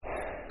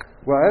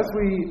Well, as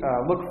we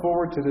look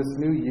forward to this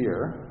new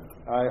year,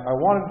 I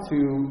wanted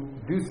to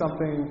do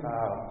something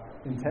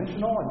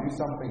intentional and do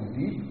something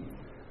deep.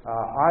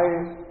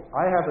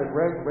 I have a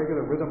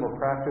regular rhythm or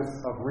practice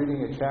of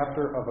reading a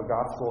chapter of a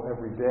gospel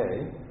every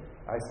day.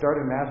 I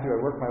start in Matthew,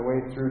 I work my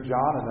way through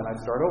John, and then I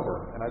start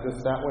over. And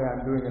that way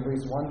I'm doing at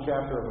least one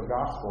chapter of a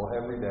gospel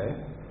every day.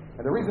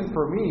 And the reason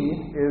for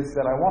me is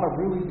that I want to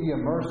really be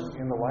immersed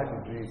in the life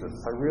of Jesus.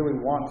 I really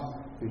want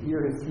to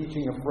hear his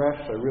teaching afresh.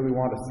 I really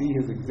want to see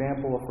his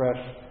example afresh.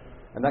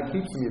 And that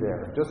keeps me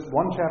there, just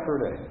one chapter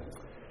a day.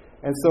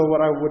 And so what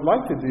I would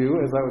like to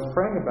do, as I was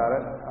praying about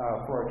it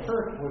for our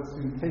church, was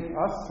to take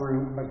us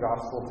through a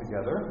gospel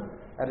together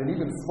at an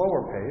even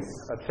slower pace,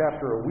 a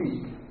chapter a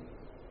week.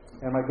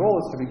 And my goal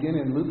is to begin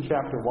in Luke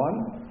chapter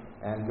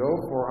 1 and go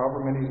for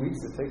however many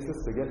weeks it takes us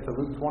to get to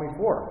Luke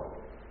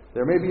 24.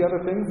 There may be other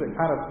things that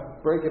kind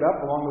of break it up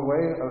along the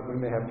way.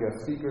 We may have guest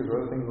speakers or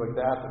other things like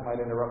that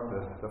might interrupt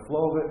the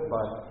flow of it,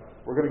 but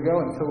we're going to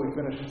go until we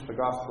finish the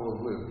Gospel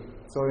of Luke.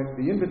 So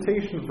the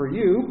invitation for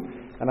you,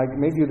 and I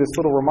made you this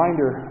little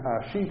reminder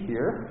sheet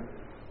here,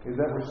 is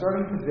that we're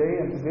starting today,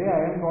 and today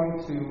I am going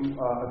to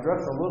address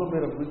a little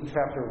bit of Luke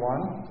chapter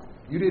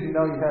 1. You didn't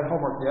know you had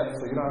homework yet,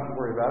 so you don't have to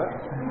worry about it.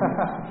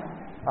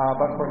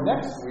 But for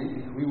next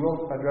week, we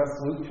will address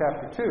Luke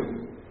chapter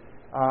 2.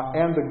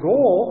 And the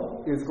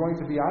goal is going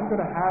to be, I'm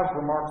going to have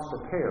remarks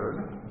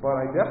prepared, but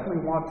I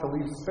definitely want to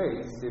leave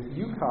space. If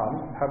you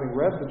come, having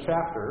read the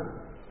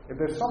chapter, if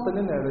there's something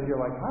in there that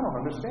you're like, I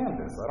don't understand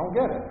this, I don't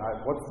get it,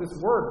 what's this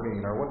word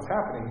mean, or what's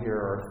happening here,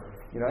 or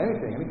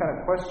anything, any kind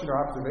of question or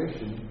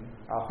observation,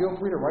 feel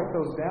free to write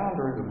those down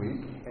during the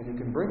week, and you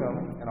can bring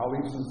them, and I'll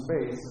leave some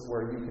space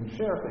where you can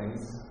share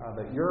things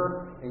that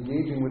you're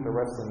engaging with or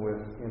wrestling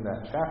with in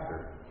that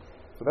chapter.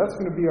 So that's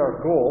going to be our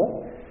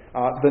goal.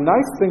 The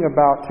nice thing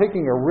about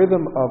taking a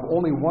rhythm of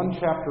only one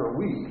chapter a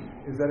week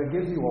is that it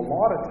gives you a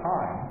lot of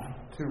time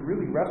to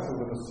really wrestle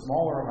with a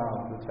smaller amount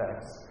of the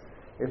text.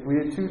 If we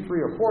did 2,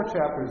 3, or 4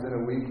 chapters in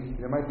a week,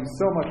 there might be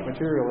so much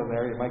material in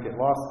there, you might get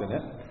lost in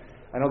it.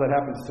 I know that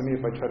happens to me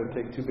if I try to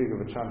take too big of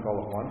a chunk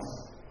all at once.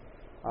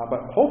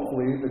 But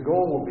hopefully the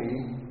goal will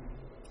be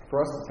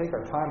for us to take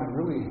our time and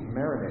really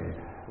marinate,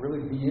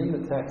 really be in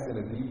the text in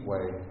a deep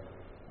way.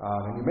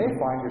 And you may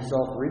find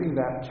yourself reading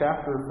that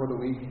chapter for the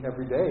week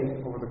every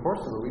day over the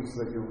course of the week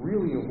so that you're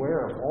really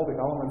aware of all the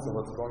elements of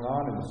what's going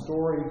on in the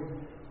story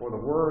or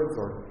the words.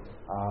 Or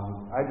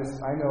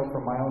I know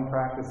from my own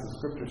practice of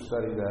Scripture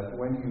study that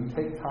when you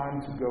take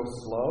time to go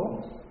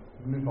slow,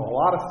 a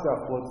lot of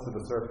stuff floats to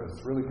the surface,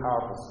 really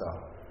powerful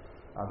stuff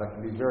that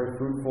can be very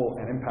fruitful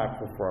and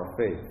impactful for our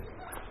faith.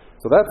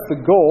 So that's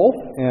the goal,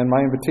 and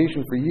my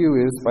invitation for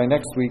you is by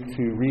next week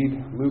to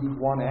read Luke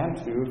 1 and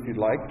 2, if you'd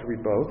like to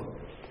read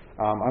both.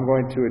 I'm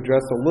going to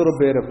address a little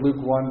bit of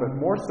Luke 1, but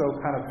more so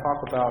kind of talk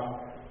about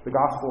the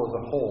gospel as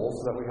a whole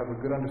so that we have a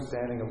good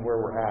understanding of where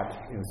we're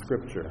at in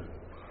Scripture.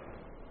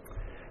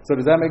 So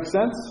does that make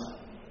sense?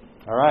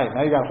 All right,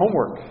 now you got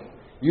homework.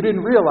 You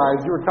didn't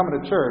realize you were coming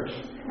to church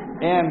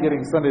and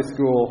getting Sunday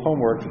school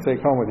homework to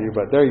take home with you,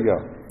 but there you go.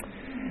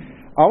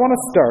 I want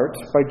to start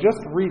by just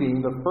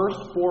reading the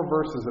first 4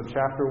 verses of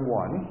chapter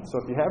 1.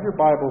 So if you have your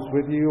Bibles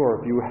with you,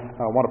 or if you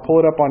want to pull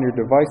it up on your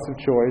device of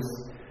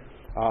choice,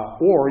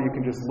 or you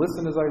can just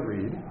listen as I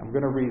read. I'm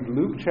going to read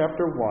Luke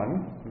chapter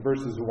 1,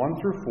 verses 1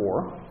 through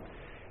 4.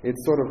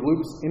 It's sort of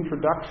Luke's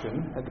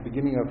introduction at the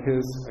beginning of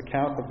his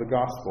account of the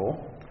gospel.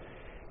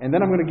 And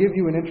then I'm going to give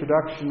you an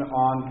introduction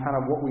on kind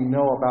of what we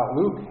know about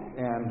Luke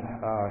and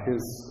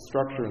his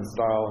structure and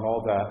style and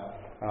all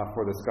that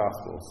for this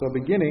gospel. So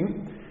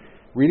beginning,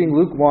 reading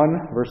Luke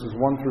 1, verses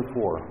 1 through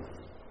 4.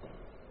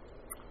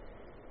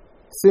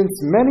 Since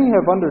many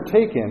have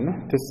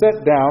undertaken to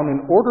set down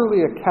an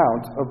orderly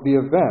account of the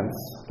events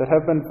that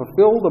have been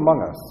fulfilled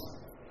among us,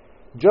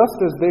 just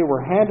as they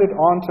were handed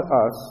on to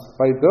us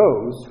by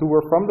those who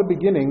were from the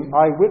beginning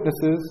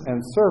eyewitnesses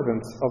and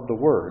servants of the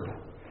word,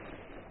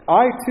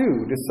 I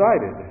too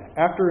decided,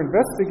 after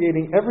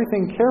investigating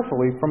everything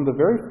carefully from the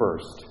very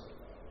first,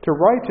 to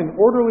write an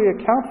orderly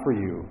account for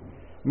you,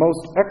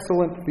 most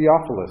excellent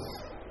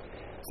Theophilus,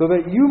 so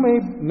that you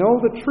may know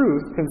the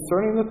truth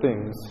concerning the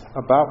things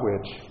about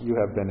which you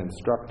have been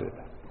instructed.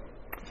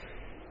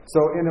 So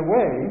in a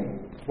way,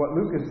 what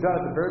Luke has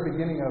done at the very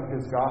beginning of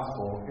his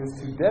gospel is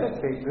to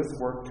dedicate this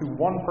work to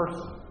one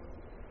person.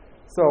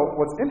 So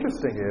what's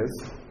interesting is,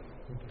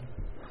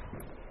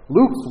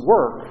 Luke's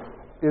work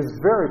is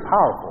very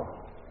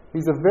powerful.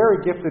 He's a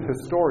very gifted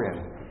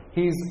historian.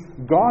 He's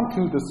gone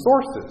to the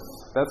sources.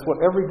 That's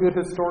what every good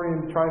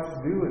historian tries to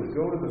do, is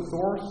go to the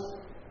source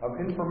of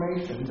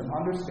information to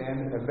understand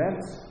an event,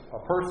 a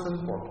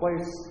person, or a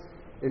place.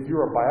 If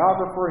you're a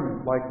biographer,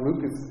 and like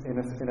Luke is in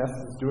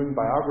essence doing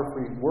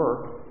biography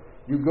work,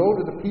 you go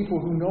to the people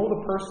who know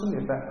the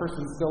person. If that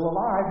person's still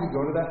alive, you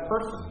go to that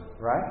person,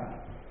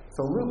 right?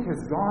 So Luke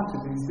has gone to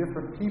these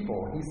different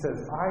people. He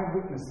says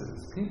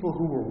eyewitnesses, people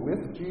who were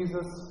with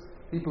Jesus,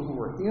 people who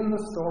were in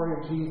the story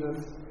of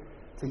Jesus,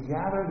 to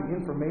gather the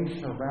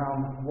information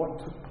around what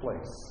took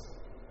place.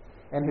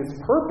 And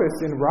his purpose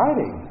in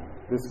writing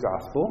this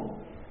gospel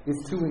is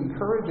to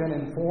encourage and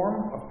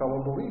inform a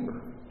fellow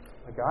believer,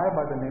 a guy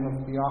by the name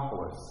of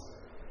Theophilus.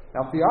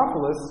 Now,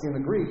 Theophilus in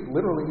the Greek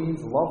literally means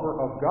lover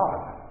of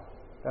God.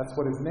 That's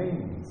what his name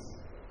means.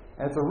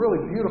 And it's a really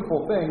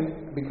beautiful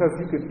thing because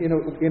you could,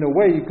 in a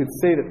way, you could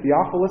say that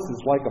Theophilus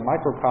is like a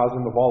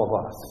microcosm of all of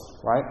us,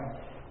 right?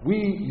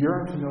 We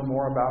yearn to know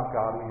more about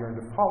God. We yearn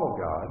to follow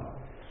God.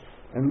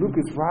 And Luke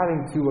is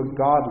writing to a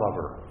God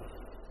lover,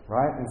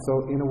 right? And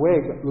so, in a way,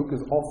 Luke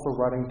is also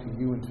writing to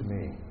you and to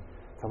me,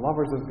 to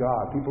lovers of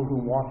God, people who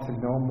want to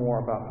know more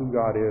about who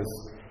God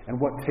is and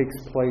what takes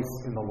place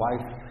in the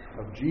life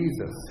of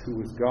Jesus,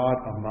 who is God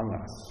among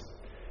us.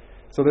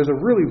 So there's a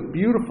really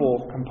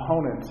beautiful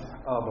component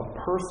of a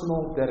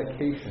personal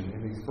dedication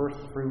in these first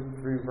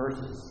three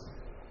verses,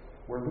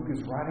 where Luke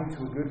is writing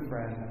to a good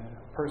friend,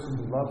 a person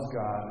who loves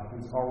God,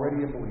 who's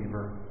already a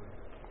believer,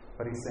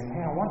 but he's saying,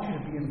 hey, I want you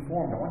to be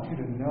informed. I want you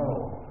to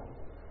know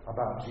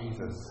about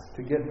Jesus,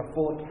 to get a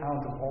full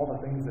account of all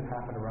the things that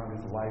happened around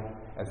his life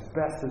as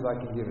best as I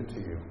can give it to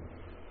you.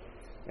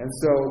 And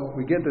so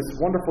we get this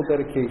wonderful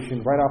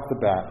dedication right off the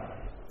bat.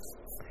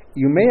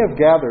 You may have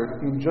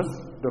gathered in just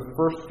the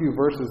first few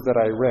verses that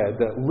I read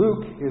that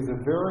Luke is a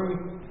very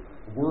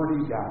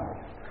wordy guy.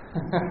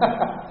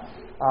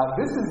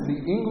 This is the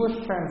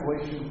English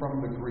translation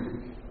from the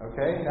Greek.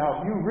 Okay? Now,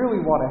 if you really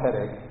want a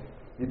headache,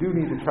 you do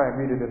need to try and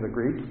read it in the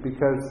Greek,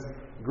 because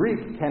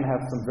Greek can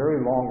have some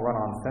very long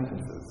run-on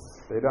sentences.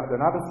 They're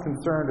not as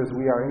concerned as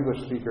we, our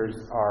English speakers,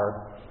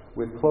 are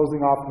with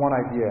closing off one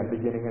idea and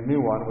beginning a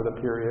new one with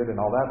a period and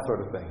all that sort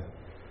of thing.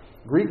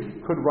 Greek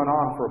could run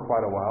on for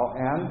quite a while,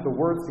 and the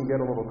words can get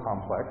a little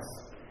complex.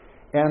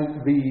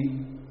 And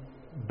the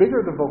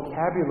bigger the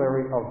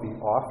vocabulary of the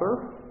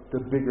author, the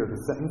bigger the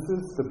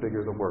sentences, the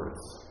bigger the words.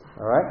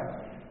 All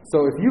right?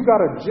 So if you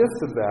got a gist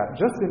of that,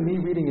 just in me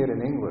reading it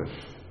in English,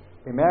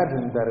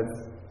 imagine that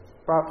it's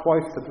about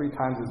twice to 3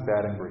 times as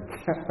bad in Greek.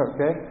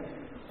 Okay?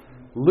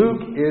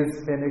 Luke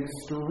is an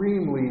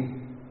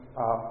extremely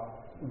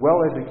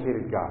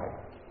well-educated guy.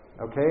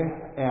 Okay?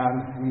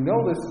 And we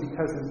know this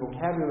because his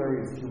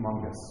vocabulary is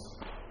humongous.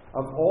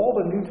 Of all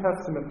the New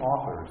Testament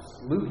authors,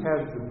 Luke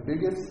has the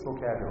biggest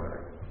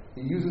vocabulary.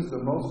 He uses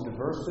the most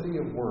diversity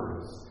of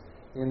words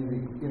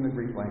in the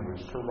Greek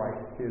language to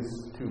write his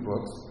 2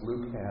 books,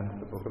 Luke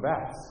and the book of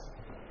Acts.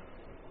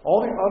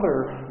 All the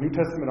other New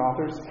Testament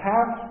authors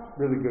have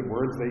really good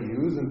words they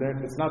use, and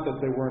it's not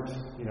that they weren't,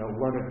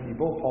 learned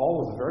people.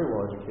 Paul was a very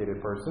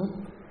well-educated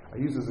person.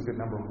 He uses a good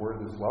number of words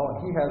as well, and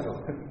he has a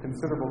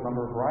considerable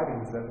number of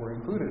writings that were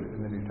included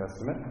in the New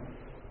Testament.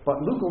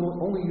 But Luke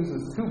only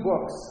uses 2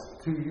 books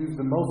to use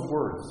the most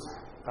words,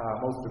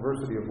 most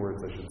diversity of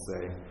words, I should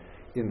say,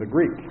 in the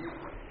Greek.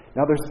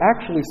 Now, there's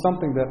actually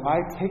something that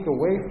I take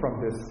away from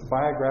this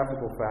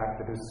biographical fact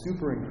that is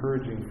super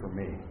encouraging for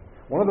me.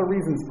 One of the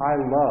reasons I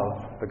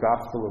love the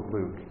Gospel of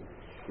Luke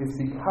is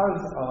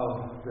because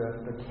of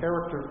the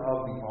character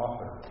of the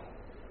author.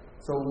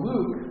 So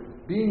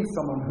Luke, being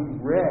someone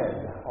who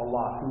read a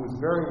lot, who was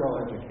very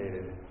well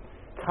educated,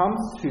 comes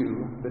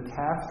to the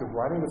task of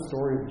writing the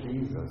story of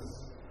Jesus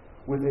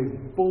with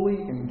a fully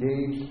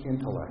engaged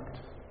intellect.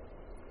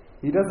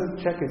 He doesn't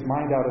check his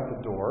mind out at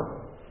the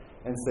door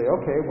and say,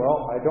 okay,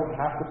 well, I don't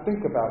have to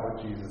think about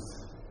what Jesus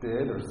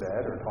did or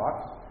said or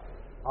taught.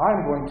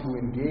 I'm going to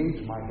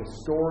engage my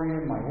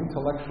historian, my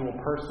intellectual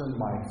person,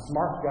 my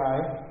smart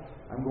guy.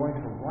 I'm going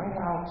to write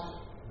out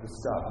the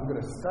stuff. I'm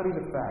going to study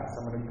the facts.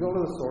 I'm going to go to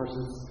the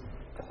sources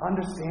to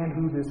understand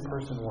who this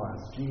person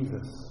was,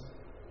 Jesus.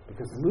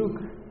 Because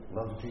Luke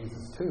loves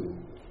Jesus too.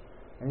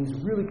 And he's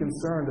really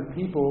concerned that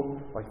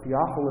people like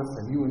Theophilus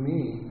and you and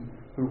me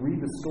who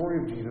read the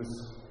story of Jesus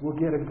will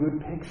get a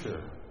good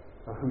picture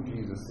of who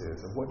Jesus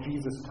is, of what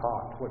Jesus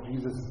taught, what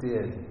Jesus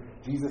did,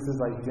 Jesus'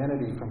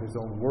 identity from his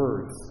own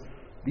words.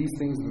 These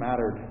things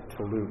mattered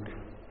to Luke.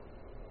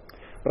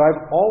 But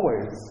I've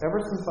always, ever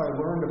since I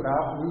learned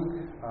about Luke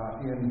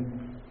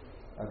in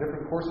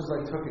different courses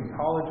I took in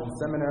college and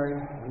seminary,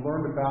 and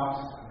learned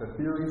about the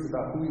theories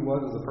about who he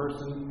was as a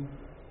person,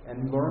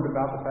 and learned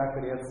about the fact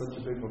that he had such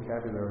a big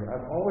vocabulary,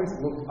 I've always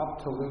looked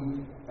up to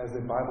Luke as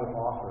a Bible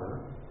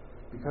author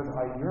because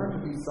I yearn to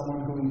be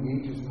someone who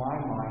engages my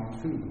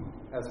mind too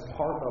as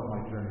part of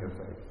my journey of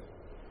faith.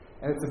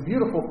 And it's a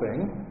beautiful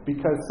thing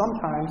because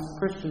sometimes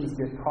Christians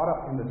get caught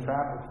up in the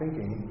trap of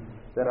thinking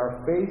that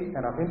our faith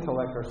and our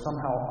intellect are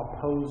somehow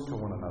opposed to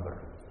one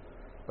another.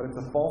 But it's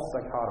a false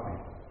dichotomy.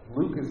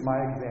 Luke is my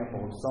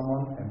example of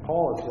someone, and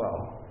Paul as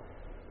well,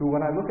 who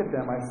when I look at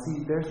them, I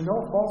see there's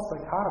no false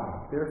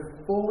dichotomy.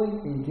 They're fully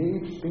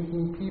engaged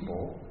thinking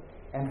people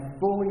and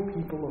fully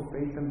people of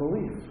faith and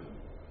belief.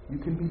 You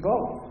can be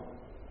both.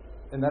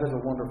 And that is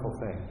a wonderful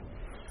thing.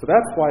 So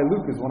that's why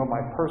Luke is one of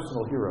my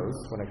personal heroes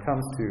when it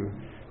comes to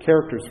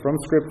characters from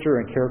Scripture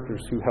and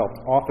characters who helped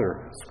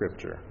author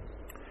Scripture.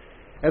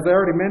 As I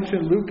already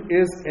mentioned, Luke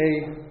is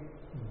a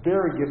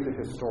very gifted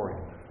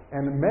historian.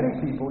 And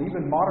many people,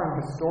 even modern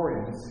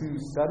historians who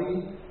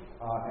study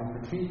and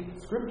critique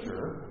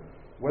Scripture,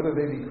 whether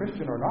they be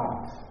Christian or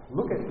not,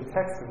 look at the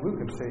text of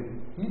Luke and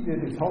say, he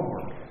did his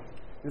homework.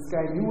 This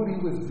guy knew what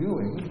he was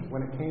doing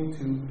when it came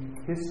to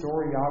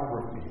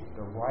historiography,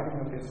 the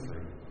writing of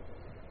history.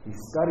 He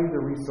studied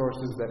the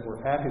resources that were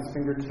at his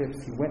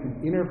fingertips. He went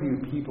and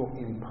interviewed people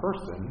in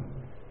person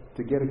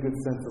to get a good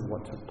sense of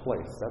what took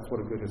place. That's what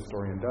a good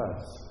historian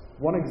does.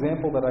 One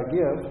example that I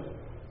give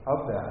of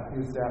that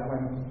is that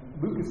when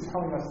Luke is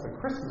telling us the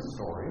Christmas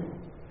story,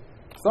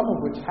 some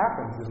of which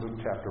happens in Luke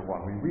chapter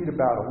 1. We read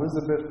about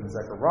Elizabeth and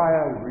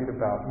Zechariah. We read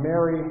about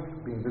Mary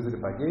being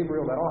visited by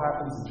Gabriel. That all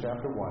happens in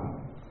chapter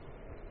 1.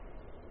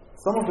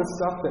 Some of the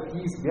stuff that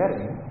he's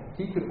getting,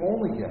 he could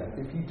only get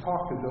if he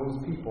talked to those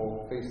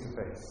people face to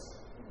face.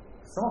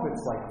 Some of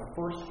it's like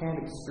first-hand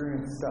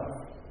experience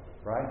stuff,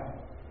 right?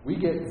 We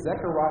get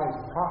Zechariah's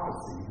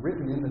prophecy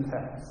written in the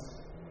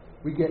text.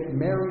 We get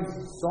Mary's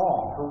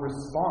song, her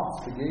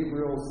response to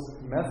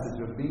Gabriel's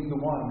message of being the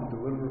one to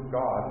deliver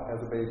God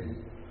as a baby.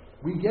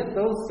 We get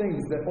those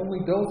things that only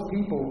those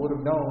people would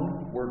have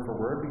known word for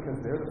word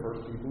because they're the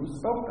first people who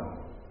spoke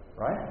them,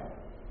 right?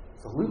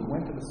 So Luke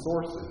went to the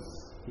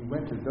sources. He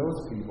went to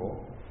those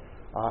people.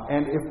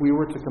 And if we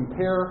were to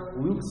compare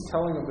Luke's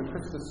telling of the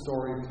Christmas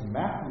story to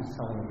Matthew's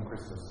telling of the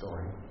Christmas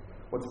story,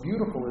 what's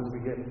beautiful is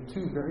we get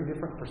two very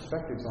different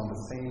perspectives on the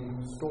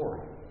same story.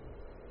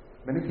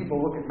 Many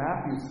people look at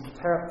Matthew's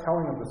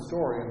telling of the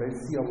story and they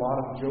see a lot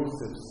of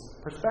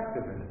Joseph's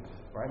perspective in it.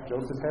 Right?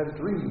 Joseph has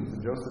dreams,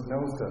 and Joseph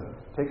knows to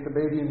take the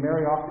baby and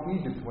Mary off to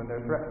Egypt when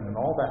they're threatened and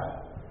all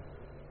that.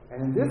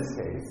 And in this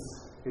case,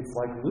 it's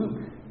like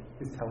Luke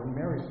is telling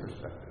Mary's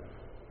perspective.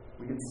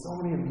 We get so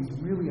many of these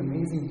really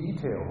amazing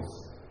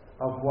details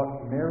of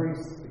what Mary's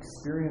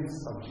experience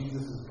of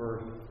Jesus'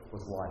 birth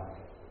was like,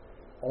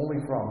 only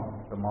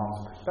from the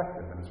mom's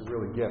perspective. And it's a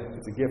really gift.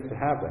 It's a gift to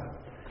have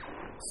that.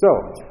 So,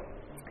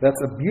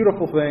 that's a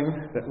beautiful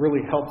thing that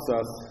really helps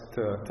us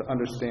to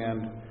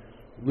understand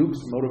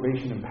Luke's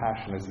motivation and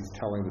passion as he's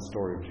telling the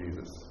story of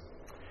Jesus.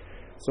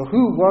 So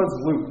who was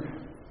Luke?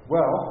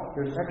 Well,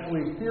 there's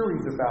actually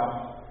theories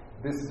about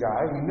this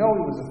guy. We know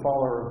he was a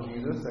follower of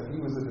Jesus, that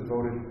he was a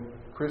devoted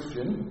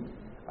Christian.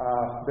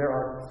 There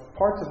are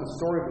parts of the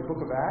story of the book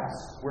of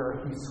Acts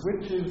where he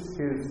switches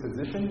his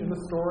position in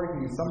the story.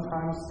 He's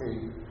sometimes a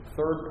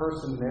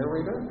third-person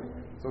narrator.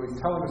 So he's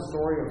telling a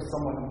story of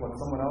what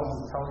someone else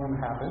is telling him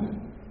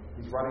happened.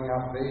 He's writing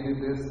out, they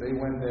did this, they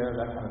went there,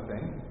 that kind of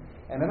thing.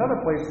 And in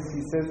other places,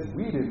 he says,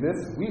 we did this,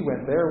 we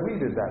went there, we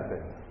did that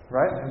thing.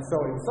 Right? And so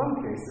in some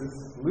cases,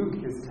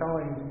 Luke is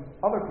telling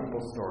other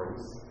people's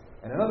stories.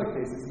 And in other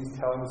cases, he's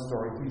telling the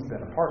story he's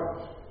been a part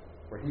of,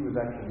 where he was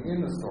actually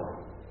in the story.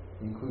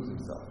 He includes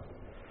himself.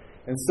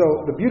 And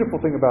so the beautiful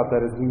thing about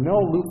that is we know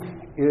Luke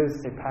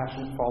is a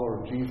passionate follower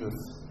of Jesus.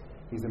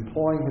 He's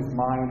employing his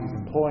mind. He's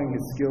employing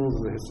his skills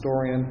as a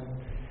historian,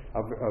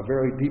 a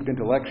very deep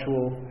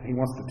intellectual. He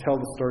wants to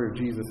tell the story of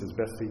Jesus as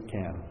best he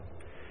can.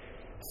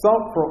 So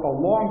for a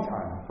long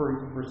time,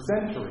 for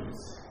centuries,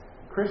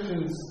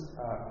 Christians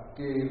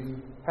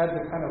had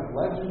the kind of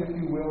legend, if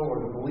you will,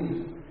 or the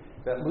belief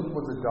that Luke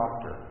was a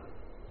doctor.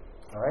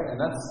 All right?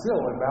 And that's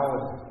still a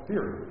valid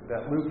theory,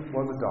 that Luke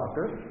was a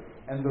doctor.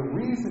 And the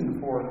reason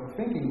for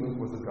thinking Luke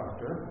was a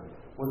doctor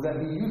was that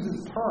he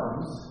uses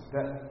terms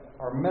that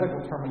are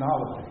medical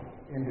terminology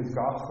in his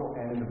gospel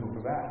and in the book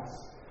of Acts.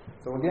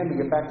 So again, to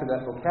get back to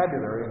that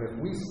vocabulary, and if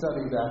we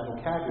study that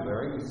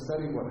vocabulary, we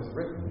study what is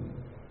written,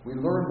 we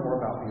learn more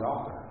about the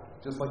author,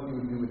 just like you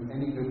would do with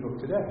any good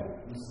book today.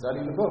 You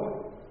study the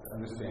book to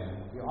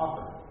understand the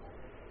author.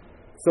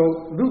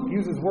 So Luke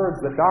uses words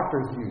that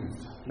doctors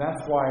use.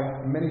 That's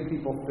why many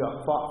people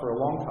thought for a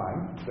long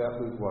time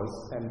that Luke was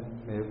and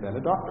may have been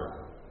a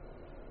doctor.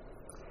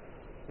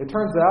 It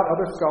turns out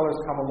other scholars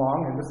come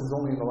along, and this is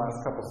only in the last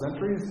couple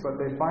centuries, but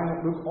they find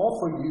that Luke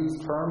also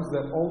used terms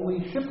that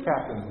only ship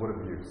captains would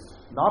have used,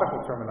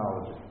 nautical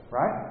terminology,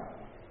 right?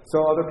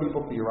 So other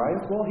people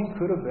theorized, well, he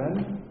could have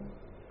been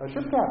a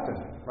ship captain,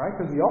 right?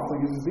 Because he also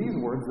uses these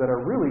words that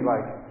are really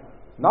like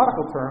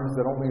nautical terms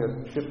that only a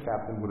ship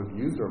captain would have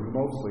used, or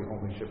mostly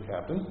only ship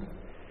captain.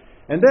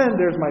 And then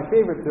there's my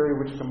favorite theory,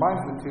 which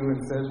combines the two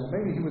and says, well,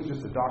 maybe he was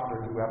just a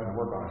doctor who happened to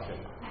work on a ship,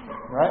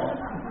 right?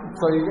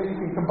 So you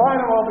can combine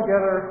them all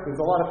together.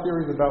 There's a lot of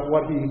theories about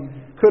what he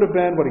could have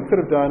been, what he could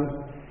have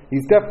done.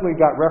 He's definitely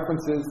got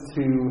references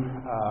to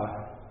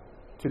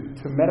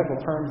medical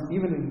terms.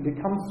 It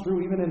comes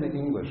through even in the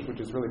English,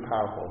 which is really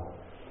powerful.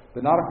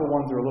 The nautical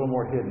ones are a little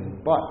more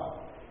hidden, but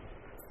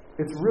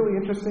it's really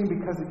interesting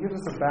because it gives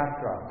us a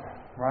backdrop,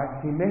 right?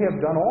 He may have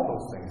done all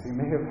those things. He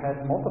may have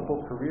had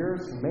multiple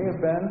careers. He may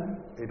have been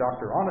a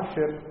doctor on a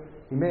ship.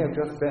 He may have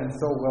just been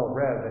so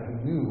well-read that he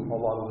knew a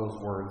lot of those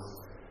words.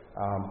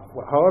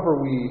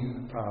 However we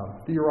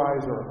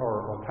theorize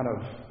or kind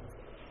of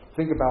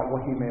think about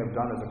what he may have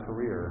done as a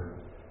career,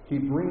 he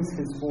brings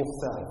his full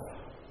self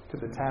to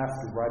the task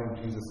of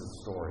writing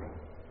Jesus' story.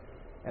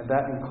 And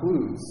that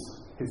includes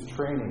his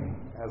training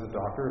as a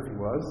doctor, if he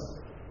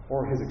was,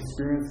 or his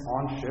experience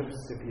on ships,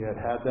 if he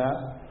had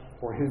that,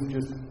 or his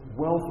just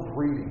wealth of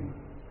reading,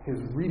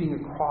 his reading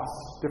across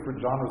different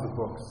genres of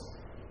books.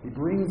 He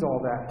brings all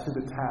that to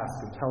the task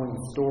of telling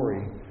the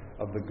story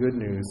of the good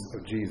news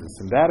of Jesus.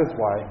 And that is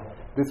why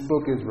This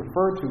book is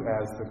referred to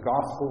as the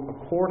Gospel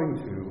according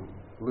to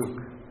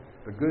Luke.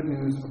 The good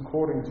news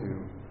according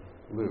to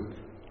Luke.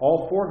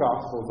 All four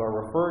Gospels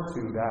are referred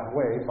to that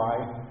way by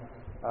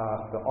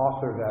the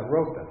author that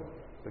wrote them.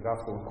 The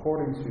Gospel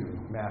according to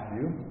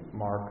Matthew,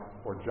 Mark,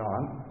 or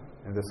John,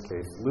 in this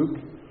case Luke,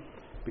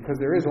 because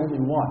there is only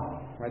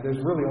one. Right?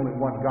 There's really only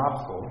one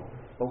Gospel,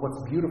 but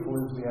what's beautiful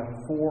is we have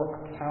four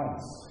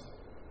accounts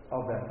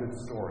of that good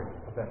story,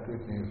 of that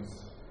good news.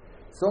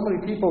 So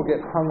many people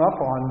get hung up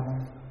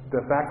on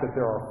the fact that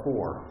there are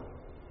four,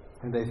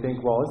 and they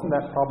think, well, isn't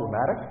that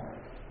problematic?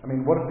 I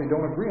mean, what if they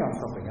don't agree on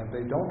something? And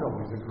they don't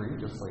always agree,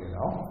 just so you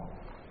know.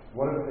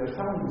 What if they're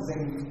telling the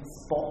same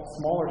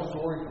smaller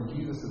story from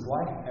Jesus'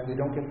 life and they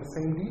don't get the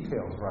same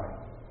details right?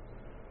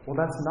 Well,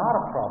 that's not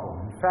a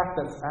problem. In fact,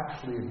 that's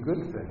actually a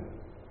good thing.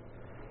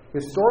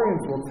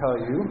 Historians will tell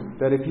you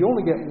that if you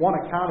only get one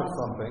account of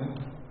something,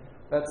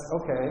 that's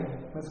okay,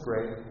 that's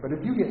great. But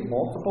if you get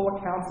multiple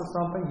accounts of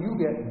something, you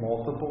get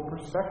multiple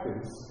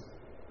perspectives.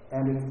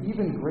 And it's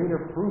even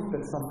greater proof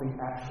that something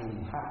actually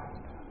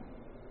happened.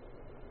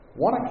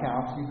 One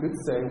account, you could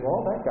say,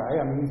 well, that guy,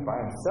 he's by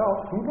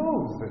himself. Who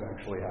knows if it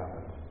actually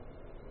happened?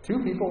 Two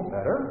people,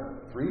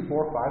 better. 3,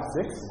 4,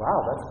 5, 6. Wow,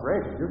 that's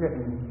great. You're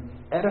getting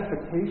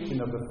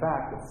edification of the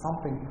fact that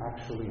something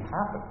actually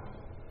happened.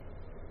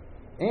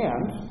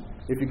 And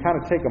if you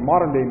kind of take a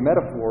modern-day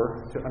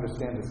metaphor to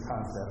understand this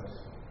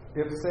concept,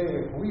 if, say,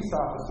 a police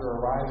officer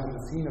arrives at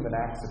the scene of an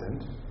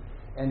accident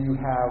and you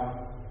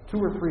have 2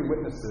 or 3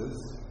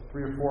 witnesses,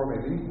 3 or 4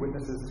 maybe,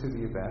 witnesses to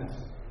the event,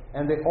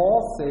 and they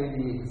all say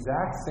the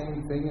exact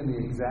same thing in the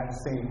exact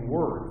same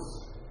words,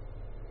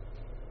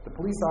 the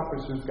police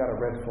officer's got a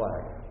red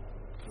flag.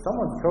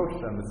 Someone's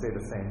coached them to say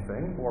the same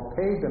thing, or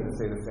paid them to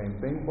say the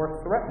same thing,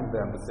 or threatened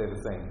them to say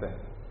the same thing.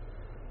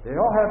 They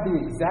all have the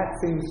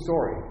exact same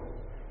story.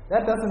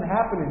 That doesn't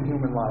happen in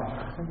human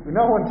life.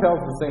 No one tells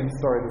the same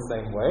story the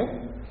same way,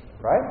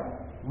 right?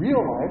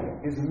 Real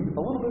life is a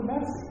little bit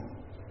messy.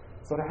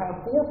 So to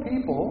have 4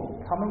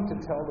 people coming to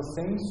tell the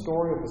same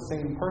story of the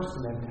same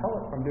person and tell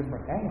it from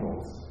different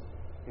angles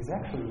is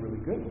actually a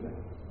really good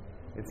thing.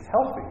 It's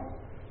healthy.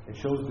 It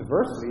shows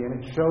diversity and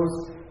it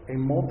shows a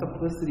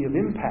multiplicity of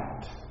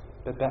impact.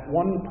 That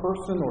one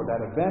person or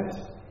that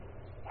event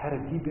had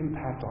a deep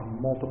impact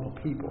on multiple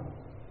people.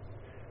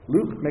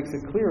 Luke makes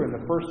it clear in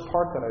the first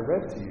part that I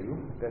read to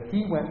you that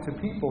he went to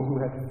people who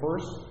had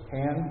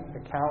first-hand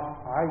account,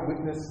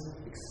 eyewitness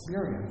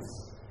experience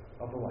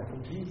of the life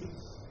of Jesus.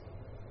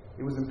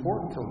 It was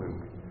important to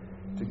Luke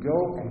to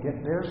go and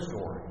get their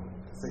story.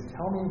 To say,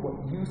 tell me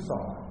what you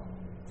saw.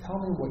 Tell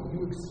me what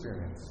you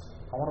experienced.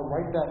 I want to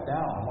write that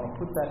down. I want to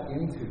put that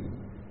into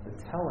the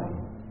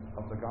telling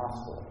of the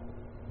gospel.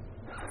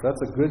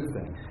 That's a good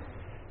thing.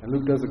 And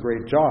Luke does a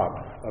great job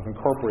of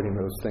incorporating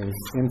those things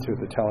into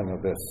the telling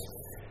of this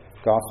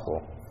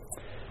gospel.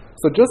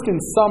 So just in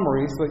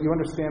summary, so that you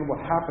understand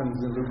what happens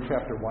in Luke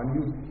chapter 1,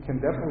 you can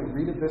definitely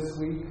read it this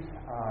week,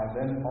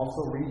 then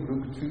also read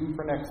Luke 2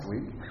 for next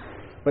week.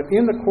 But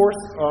in the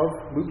course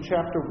of Luke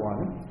chapter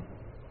 1,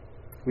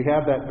 we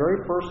have that very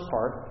first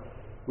part,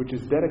 which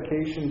is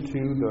dedication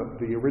to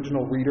the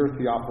original reader,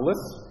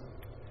 Theophilus,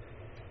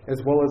 as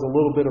well as a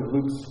little bit of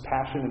Luke's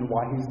passion and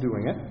why he's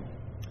doing it.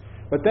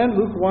 But then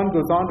Luke 1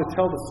 goes on to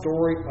tell the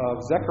story of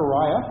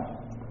Zechariah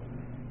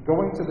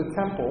going to the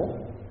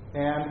temple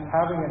and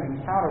having an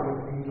encounter with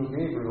angel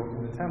Gabriel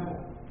in the temple.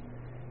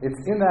 It's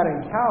in that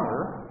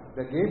encounter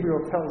that Gabriel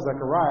tells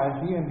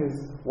Zechariah he and his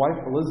wife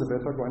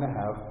Elizabeth are going to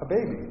have a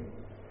baby.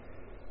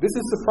 This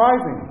is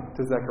surprising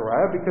to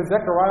Zechariah because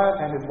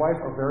Zechariah and his wife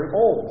are very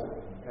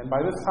old. And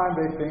by this time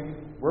they think,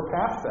 we're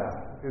past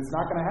that. It's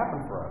not going to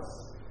happen for us.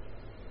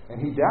 And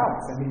he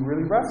doubts and he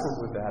really wrestles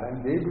with that.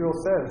 And Gabriel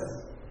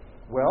says,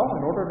 well,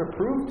 in order to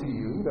prove to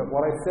you that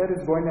what I said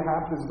is going to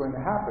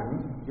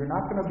happen, you're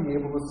not going to be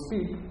able to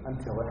speak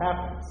until it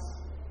happens.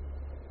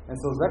 And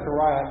so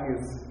Zechariah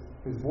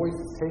his voice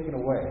is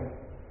taken away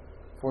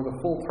for the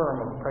full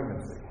term of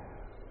pregnancy.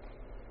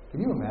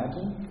 Can you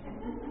imagine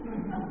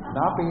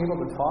not being able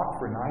to talk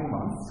for 9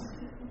 months?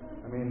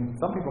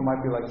 Some people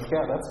might be like,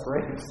 yeah, that's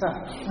great.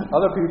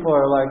 Other people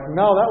are like,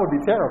 no, that would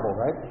be terrible,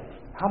 right?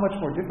 How much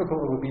more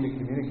difficult it would be to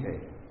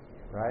communicate,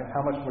 right?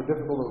 How much more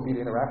difficult it would be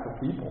to interact with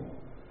people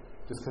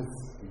just because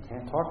you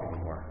can't talk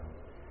anymore.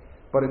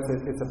 But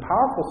it's a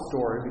powerful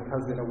story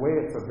because in a way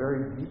it's a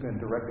very deep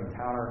and direct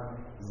encounter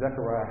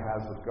Zechariah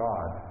has with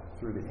God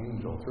through the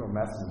angel, through a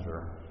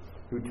messenger,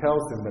 who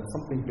tells him that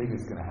something big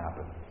is going to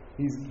happen.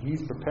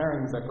 He's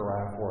preparing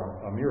Zechariah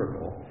for a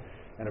miracle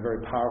and a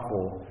very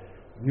powerful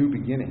new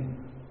beginning.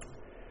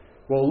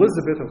 Well,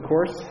 Elizabeth, of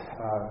course,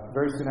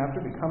 very soon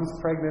after becomes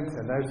pregnant,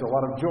 and there's a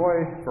lot of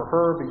joy for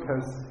her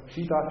because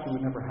she thought she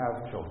would never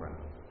have children.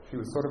 She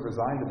was sort of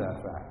resigned to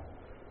that fact.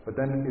 But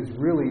then is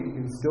really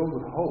instilled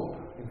with hope,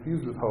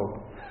 infused with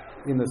hope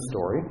in this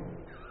story.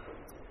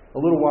 A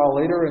little while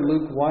later in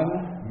Luke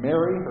 1,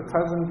 Mary, her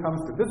cousin,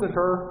 comes to visit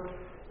her,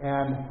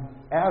 and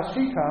as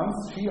she comes,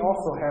 she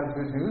also has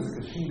good news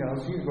because she knows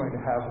she's going to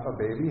have a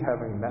baby,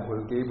 having met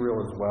with Gabriel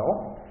as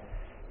well.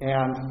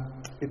 And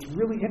it's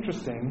really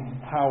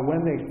interesting how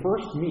when they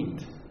first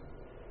meet,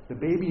 the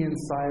baby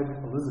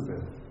inside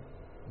Elizabeth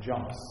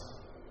jumps.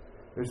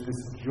 There's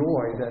this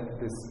joy that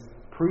this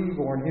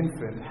preborn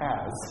infant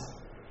has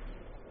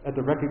at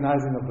the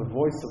recognizing of the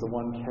voice of the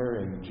one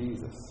carrying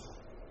Jesus.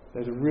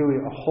 There's really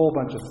a whole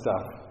bunch of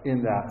stuff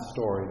in that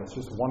story that's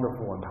just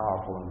wonderful and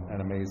powerful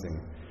and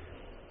amazing.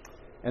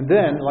 And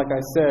then, like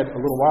I said a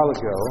little while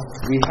ago,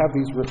 we have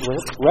these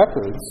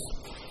records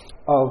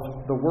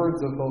of the words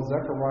of both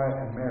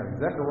Zechariah and Mary.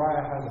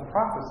 Zechariah has a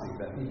prophecy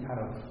that he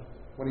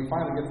when he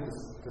finally gets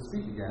to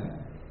speak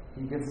again,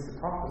 he gets to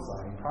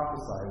prophesy. He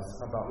prophesies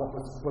about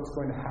what's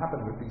going to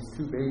happen with these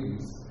two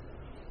babies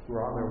who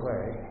are on their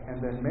way.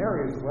 And then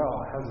Mary as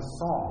well has a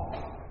song,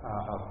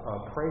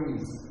 a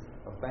praise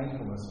of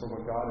thankfulness for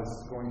what God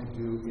is going to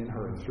do in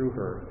her and through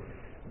her,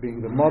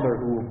 being the mother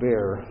who will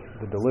bear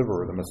the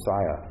deliverer, the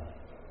Messiah.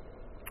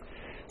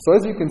 So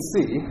as you can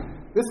see,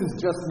 this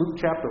is just Luke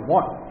chapter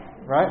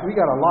 1, right? We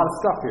got a lot of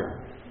stuff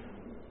here.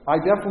 I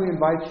definitely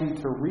invite you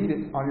to read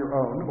it on your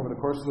own over the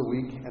course of the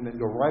week and then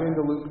go right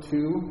into Luke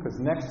 2, because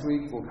next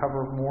week we'll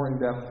cover more in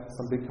depth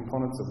some big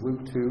components of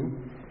Luke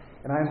 2.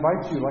 And I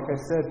invite you, like I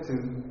said, to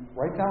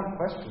write down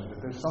questions. If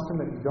there's something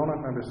that you don't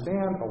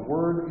understand, a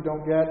word you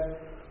don't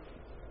get,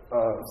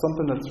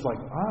 something that's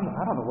like,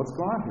 I don't know what's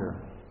going on here.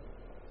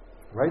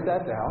 Write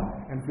that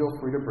down and feel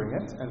free to bring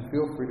it and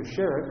feel free to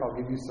share it. I'll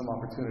give you some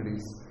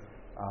opportunities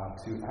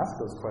to ask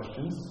those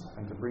questions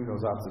and to bring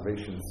those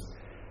observations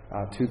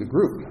to the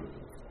group.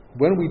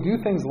 When we do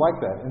things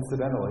like that,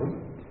 incidentally,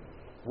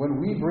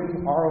 when we bring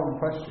our own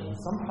questions,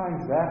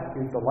 sometimes that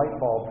is the light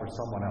bulb for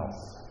someone else.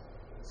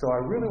 So I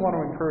really want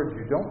to encourage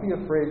you, don't be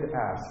afraid to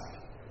ask.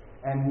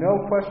 And no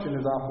question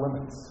is off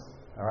limits.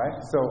 All right?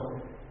 So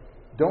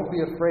don't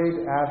be afraid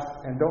to ask,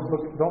 and don't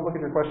look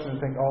at your question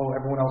and think, oh,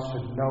 everyone else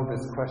should know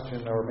this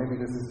question, or maybe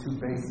this is too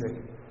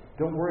basic.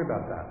 Don't worry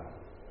about that.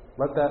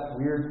 Let that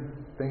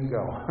weird thing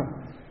go.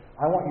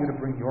 I want you to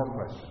bring your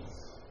questions.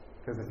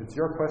 Because if it's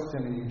your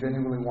question and you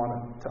genuinely want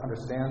to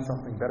understand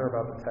something better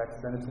about the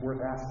text, then it's worth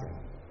asking.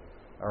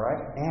 All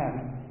right?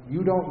 And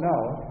you don't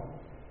know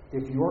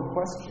if your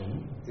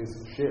question is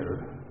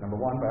shared, number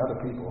one, by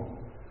other people.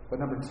 But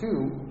number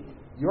two,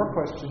 your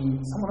question,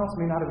 someone else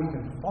may not have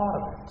even thought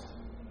of it.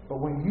 But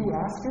when you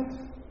ask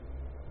it,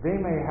 they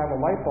may have a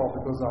light bulb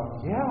that goes off,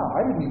 yeah,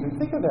 I didn't even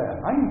think of that.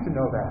 I need to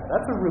know that.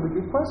 That's a really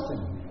good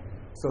question.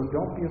 So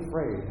don't be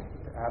afraid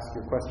to ask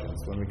your questions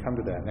when we come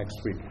to that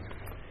next week.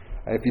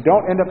 If you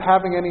don't end up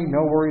having any,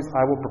 no worries.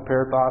 I will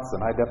prepare thoughts,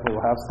 and I definitely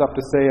will have stuff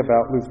to say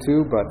about Luke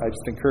 2, but I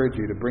just encourage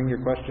you to bring your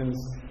questions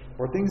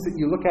or things that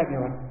you look at and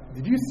you're like,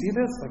 did you see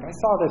this? Like, I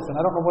saw this, and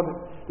I don't know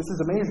this is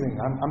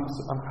amazing. I'm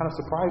kind of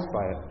surprised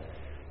by it.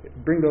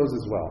 Bring those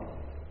as well.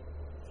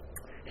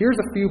 Here's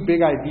a few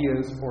big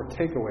ideas or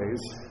takeaways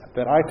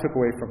that I took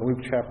away from Luke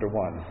chapter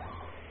 1.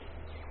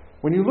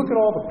 When you look at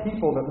all the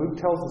people that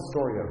Luke tells the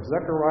story of,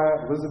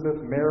 Zechariah,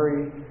 Elizabeth,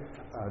 Mary,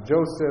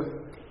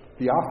 Joseph,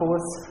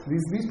 Theophilus,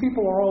 these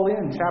people are all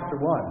in chapter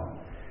 1.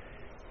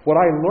 What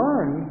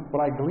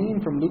I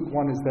glean from Luke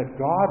 1 is that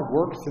God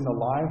works in the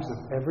lives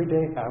of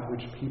everyday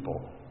average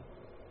people.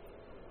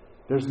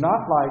 There's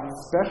not like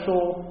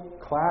special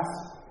class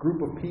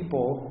group of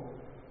people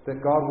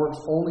that God works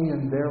only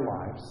in their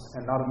lives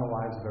and not in the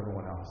lives of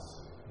everyone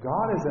else.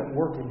 God is at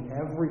work in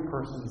every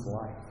person's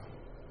life.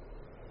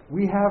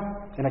 We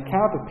have an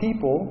account of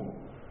people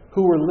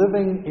who were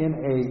living in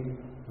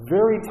a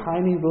very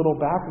tiny little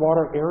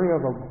backwater area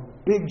of a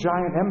big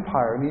giant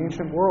empire in the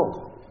ancient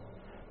world.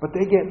 But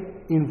they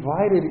get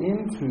invited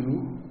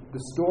into the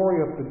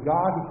story of the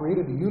God who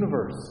created the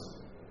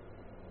universe.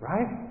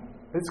 Right?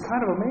 It's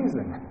kind of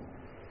amazing.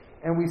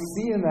 And we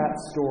see in that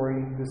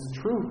story this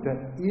truth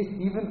that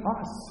even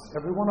us,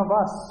 every one of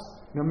us,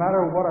 no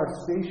matter what our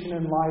station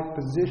in life,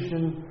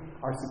 position,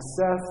 our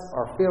success,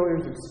 our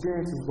failures,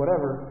 experiences,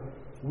 whatever,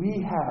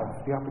 we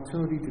have the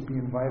opportunity to be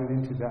invited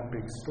into that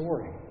big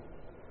story.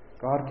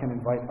 God can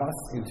invite us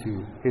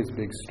into His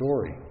big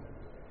story.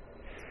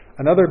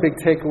 Another big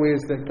takeaway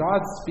is that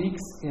God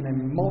speaks in a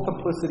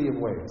multiplicity of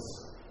ways.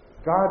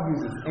 God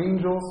uses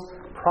angels,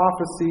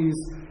 prophecies,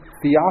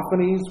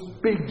 theophanies,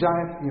 big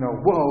giant,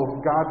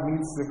 whoa, God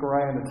meets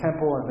Zechariah in the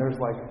temple and there's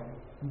like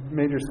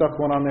major stuff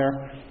going on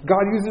there.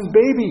 God uses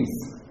babies.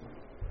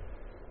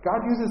 God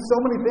uses so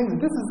many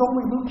things. This is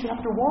only Luke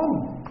chapter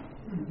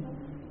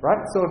 1.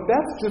 Right? So if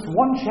that's just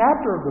one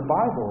chapter of the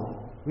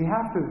Bible, we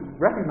have to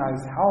recognize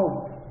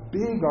how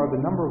big are the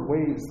number of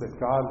ways that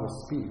God will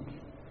speak.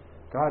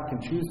 God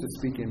can choose to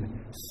speak in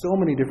so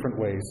many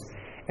different ways.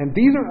 And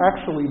these are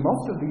actually,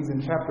 most of these in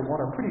chapter 1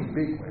 are pretty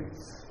big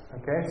ways.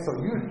 Okay? So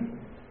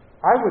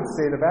I would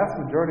say the vast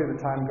majority of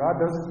the time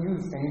God doesn't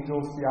use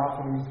angels,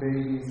 theophanies,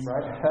 babies,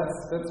 right?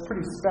 That's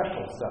pretty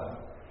special stuff.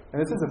 And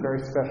this is a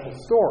very special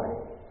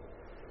story.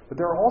 But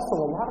there are also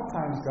a lot of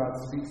times God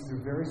speaks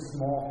through very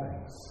small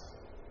things.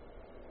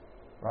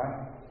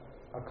 Right?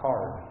 A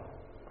card,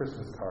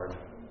 Christmas card.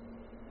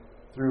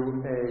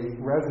 Through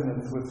a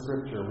resonance with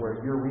Scripture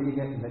where you're reading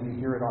it and then you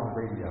hear it on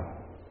the radio.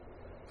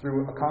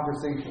 through a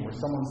conversation where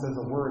someone says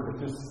a word that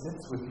just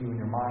sits with you in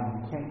your mind.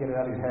 You can't get it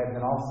out of your head. And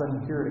then all of a sudden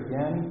you hear it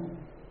again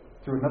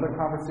through another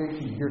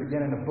conversation. You hear it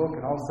again in a book.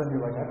 And all of a sudden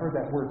you're like, I've heard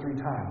that word 3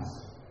 times.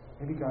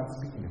 Maybe God's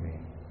speaking to me.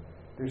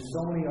 There's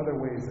so many other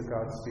ways that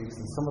God speaks,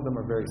 and some of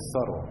them are very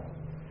subtle.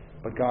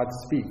 But God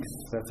speaks.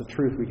 That's a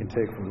truth we can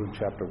take from Luke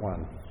chapter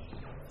 1.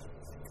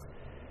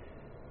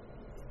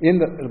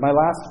 My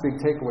last big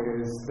takeaway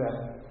is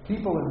that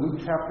people in Luke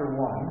chapter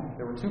 1,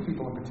 there were 2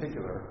 people in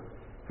particular,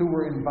 who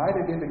were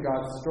invited into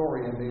God's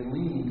story, and they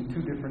leaned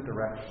 2 different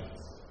directions.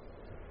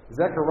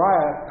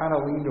 Zechariah kind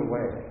of leaned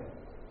away.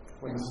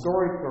 When the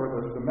story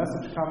or the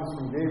message comes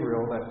from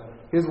Gabriel that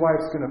his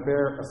wife's going to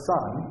bear a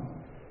son,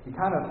 he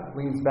kind of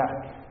leans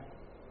back.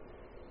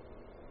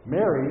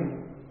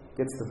 Mary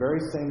gets the very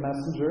same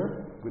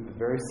messenger with the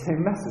very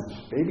same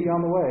message. Baby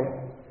on the way.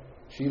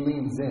 She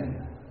leans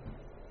in.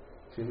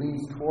 She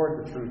leans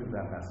toward the truth of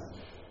that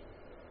message.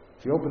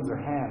 She opens her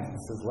hands and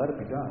says, let it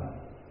be done.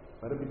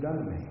 Let it be done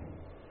to me.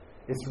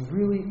 It's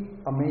really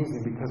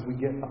amazing because we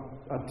get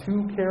a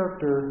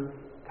 2-character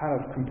kind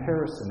of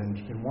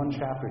comparison in one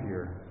chapter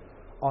here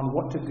on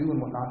what to do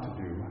and what not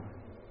to do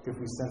if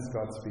we sense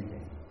God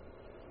speaking.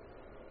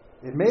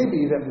 It may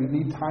be that we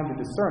need time to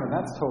discern, and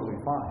that's totally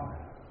fine,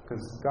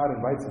 because God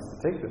invites us to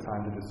take the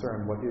time to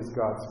discern what is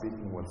God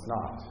speaking and what's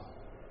not.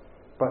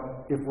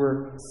 But if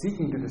we're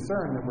seeking to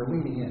discern, then we're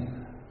leaning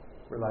in.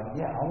 We're like,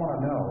 yeah, I want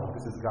to know if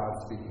this is God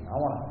speaking. I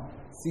want to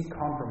seek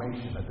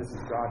confirmation that this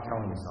is God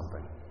telling me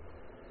something.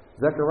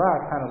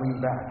 Zechariah kind of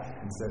leaned back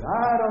and said,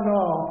 I don't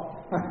know.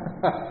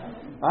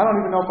 I don't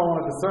even know if I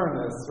want to discern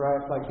this,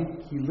 right? Like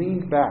he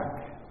leaned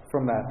back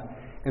from that.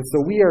 And so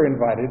we are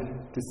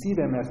invited to see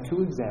them as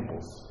 2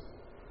 examples.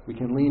 We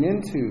can lean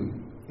into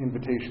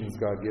invitations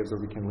God gives,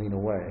 or we can lean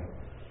away.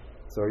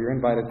 So you're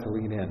invited to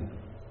lean in.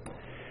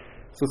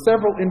 So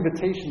several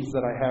invitations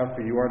that I have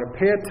for you are to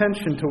pay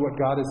attention to what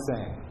God is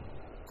saying.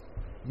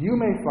 You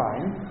may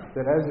find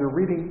that as you're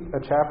reading a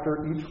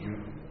chapter each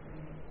week,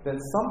 that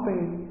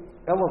something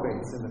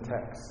elevates in the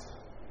text.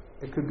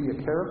 It could be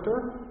a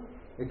character.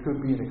 It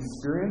could be an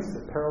experience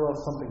that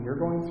parallels something you're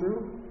going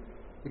through.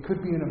 It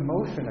could be an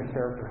emotion a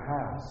character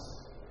has.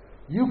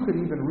 You could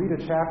even read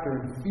a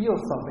chapter and feel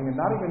something and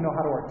not even know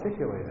how to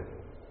articulate it.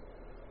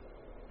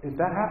 If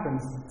that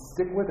happens,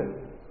 stick with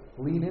it.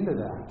 Lean into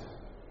that.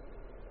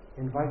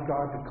 Invite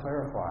God to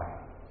clarify.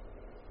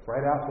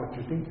 Write out what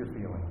you think you're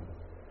feeling.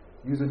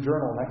 Use a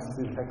journal next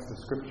to the text of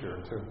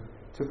Scripture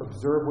to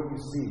observe what you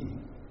see.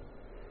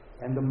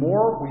 And the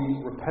more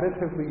we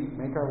repetitively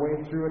make our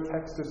way through a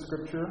text of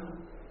Scripture,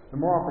 the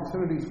more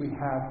opportunities we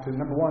have to,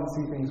 number 1,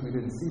 see things we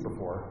didn't see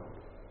before.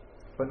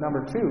 But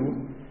number 2,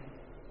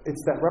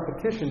 it's that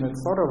repetition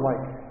that's sort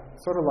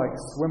of like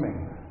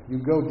swimming. You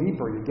go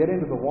deeper, you get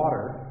into the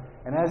water,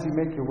 and as you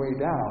make your way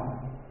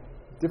down,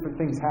 different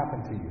things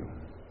happen to you,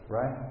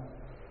 right?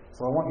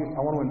 So I want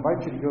to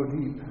invite you to go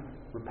deep,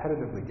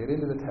 repetitively, get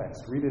into the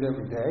text, read it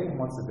every day,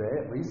 once a day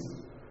at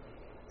least,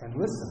 and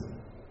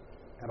listen,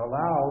 and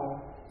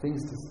allow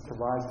things to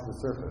rise to the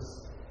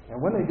surface.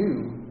 And when they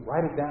do,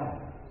 write it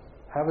down.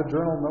 Have a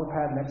journal,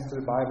 notepad next to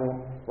the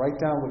Bible. Write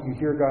down what you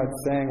hear God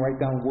saying. Write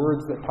down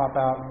words that pop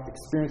out,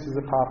 experiences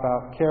that pop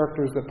out,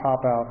 characters that pop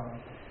out.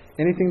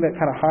 Anything that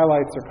kind of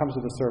highlights or comes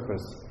to the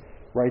surface,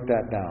 write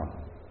that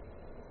down.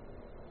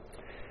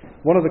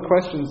 One of the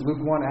questions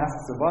Luke 1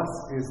 asks of us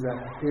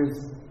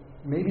is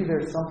maybe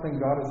there's something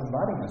God is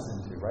inviting us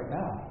into right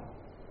now.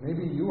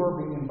 Maybe you are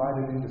being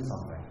invited into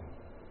something.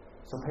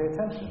 So pay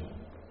attention.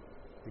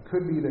 It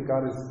could be that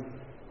God is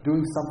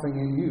doing something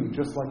in you,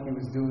 just like He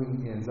was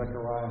doing in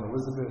Zechariah and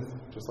Elizabeth,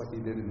 just like He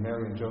did in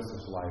Mary and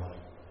Joseph's life,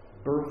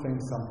 birthing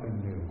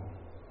something new.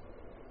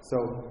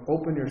 So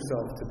open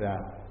yourself to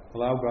that.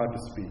 Allow God to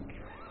speak.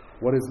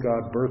 What is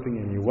God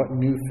birthing in you? What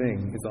new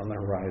thing is on the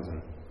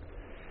horizon?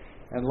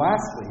 And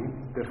lastly,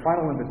 the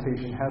final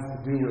invitation has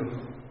to do with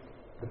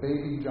the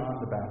baby John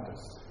the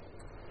Baptist.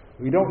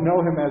 We don't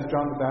know him as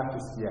John the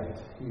Baptist yet.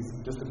 He's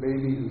just a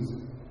baby who's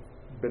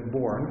been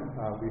born.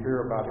 We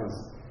hear about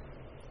his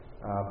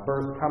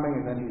birth coming,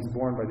 and then he's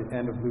born by the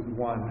end of Luke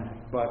 1.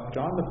 But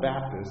John the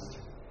Baptist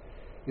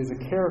is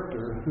a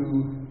character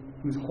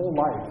whose whole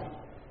life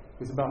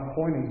is about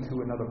pointing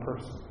to another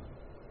person.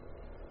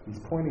 He's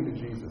pointing to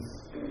Jesus.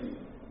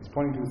 He's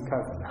pointing to his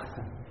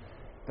cousin.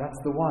 That's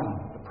the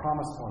one, the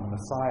promised one, the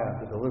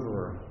Messiah, the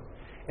deliverer.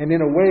 And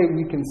in a way,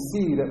 we can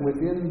see that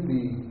within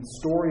the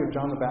story of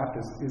John the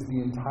Baptist is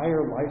the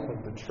entire life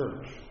of the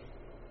church.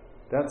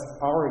 That's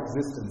our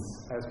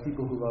existence as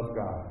people who love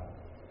God,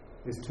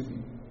 is to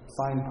be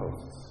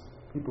signposts,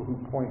 people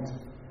who point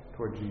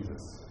toward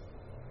Jesus.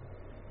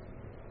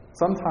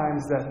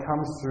 Sometimes that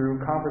comes through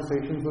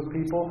conversations with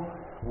people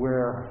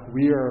where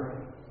we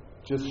are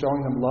just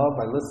showing them love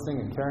by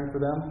listening and caring for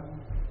them.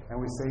 And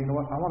we say, you know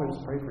what, I want to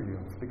just pray for you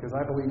because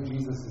I believe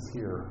Jesus is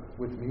here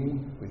with me,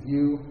 with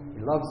you.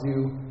 He loves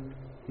you.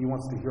 He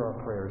wants to hear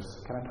our prayers.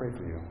 Can I pray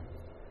for you?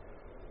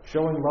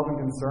 Showing love and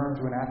concern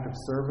through an act of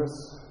service,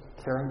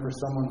 caring for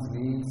someone's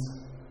needs,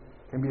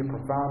 can be a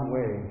profound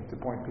way to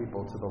point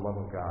people to the love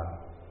of God.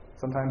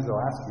 Sometimes they'll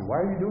ask you, why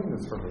are you doing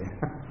this for me?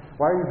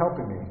 Why are you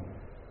helping me?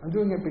 I'm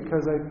doing it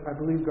because I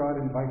believe God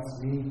invites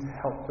me to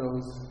help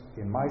those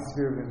in my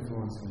sphere of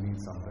influence who need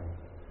something.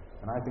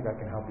 And I think I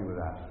can help you with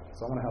that.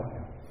 So I'm going to help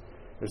you.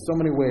 There's so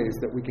many ways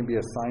that we can be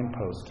a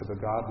signpost to the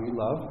God we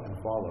love and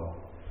follow.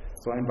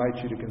 So I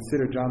invite you to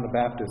consider John the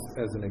Baptist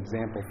as an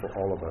example for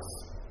all of us.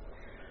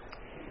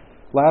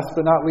 Last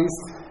but not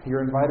least,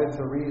 you're invited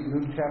to read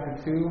Luke chapter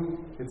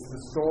 2. It's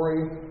the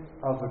story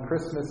of the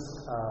Christmas,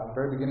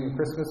 very beginning of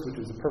Christmas, which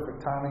is a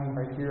perfect timing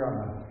right here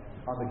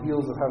on the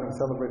heels of having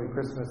celebrated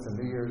Christmas and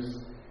New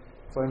Year's.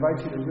 So I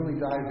invite you to really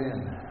dive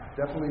in.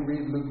 Definitely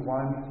read Luke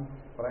 1,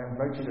 but I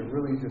invite you to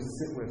really just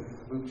sit with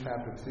Luke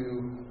chapter 2,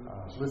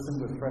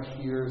 listen with fresh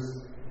ears,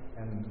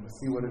 and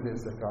see what it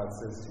is that God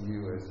says to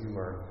you as you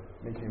are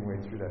making your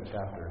way through that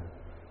chapter.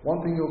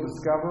 One thing you'll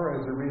discover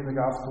as you're reading the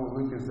Gospel of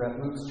Luke is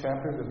that Luke's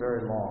chapters are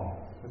very long.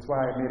 That's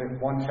why I made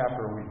it one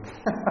chapter a week.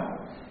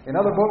 In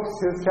other books,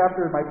 his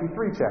chapter might be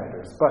 3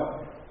 chapters,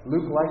 but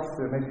Luke likes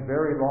to make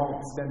very long,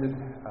 extended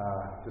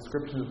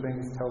descriptions of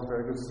things, tells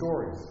very good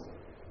stories.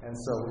 And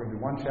so we're going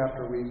to do 1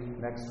 chapter a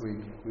week. Next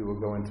week, we will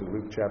go into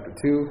Luke chapter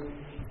 2.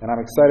 And I'm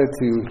excited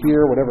to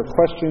hear whatever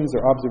questions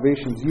or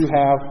observations you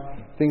have,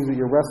 things that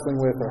you're wrestling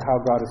with, or how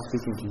God is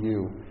speaking to you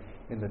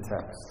in the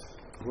text.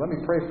 Let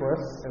me pray for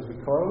us as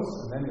we close,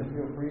 and then you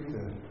feel free to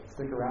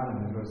stick around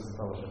and enjoy some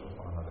fellowship with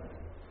one another.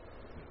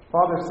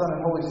 Father, Son,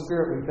 and Holy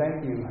Spirit, we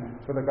thank you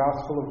for the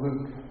Gospel of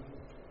Luke.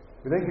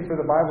 We thank you for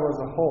the Bible as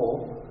a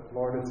whole.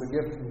 Lord, it's a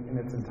gift in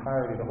its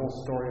entirety, the whole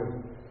story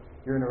of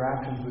your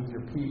interactions with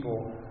your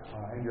people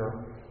and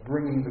your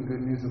bringing the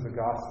good news of the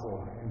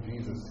gospel in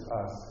Jesus to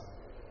us.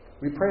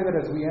 We pray that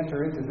as we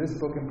enter into this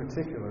book in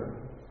particular,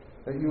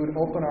 that you would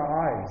open our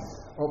eyes,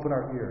 open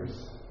our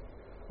ears,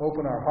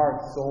 open our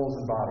hearts, souls,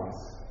 and bodies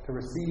to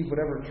receive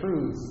whatever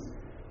truths,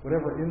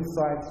 whatever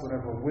insights,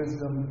 whatever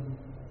wisdom,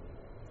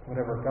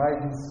 whatever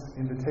guidance,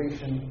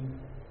 invitation,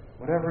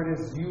 whatever it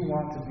is you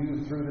want to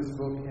do through this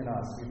book in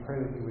us. We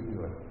pray that you would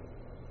do it.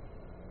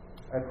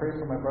 I pray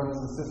for my brothers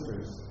and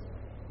sisters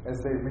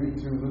as they read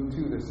through Luke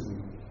 2 this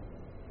week.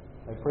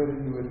 I pray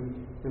that you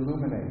would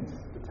illuminate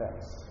the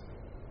text.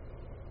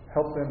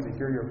 Help them to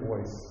hear your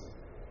voice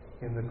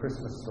in the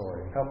Christmas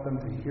story. Help them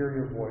to hear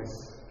your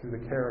voice through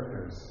the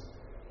characters,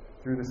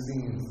 through the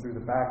scenes, through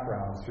the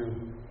backgrounds,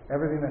 through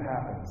everything that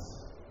happens.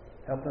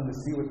 Help them to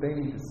see what they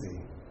need to see.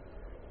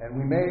 And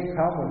we may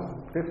come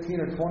with 15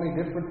 or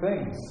 20 different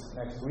things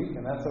next week,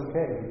 and that's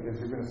okay,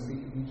 because you're going to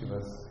speak to each of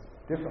us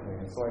differently.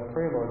 And so I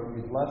pray, Lord, that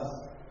you bless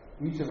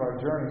each of our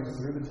journeys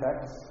through the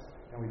text,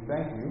 and we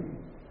thank you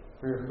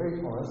for your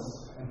faithfulness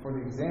and for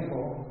the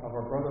example of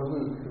our brother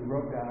Luke, who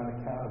wrote down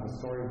an account of the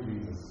story of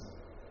Jesus,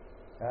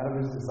 out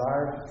of his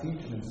desire to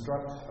teach and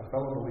instruct a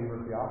fellow believer,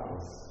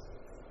 Theophilus.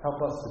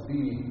 Help us to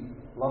be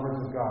lovers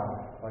of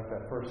God like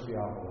that first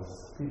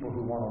Theophilus, people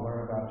who want to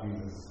learn about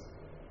Jesus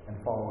and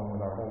follow him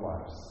with our whole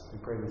lives. We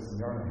pray this in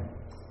your name.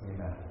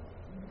 Amen.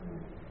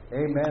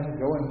 Amen.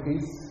 Go in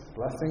peace,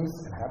 blessings,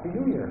 and Happy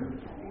New Year.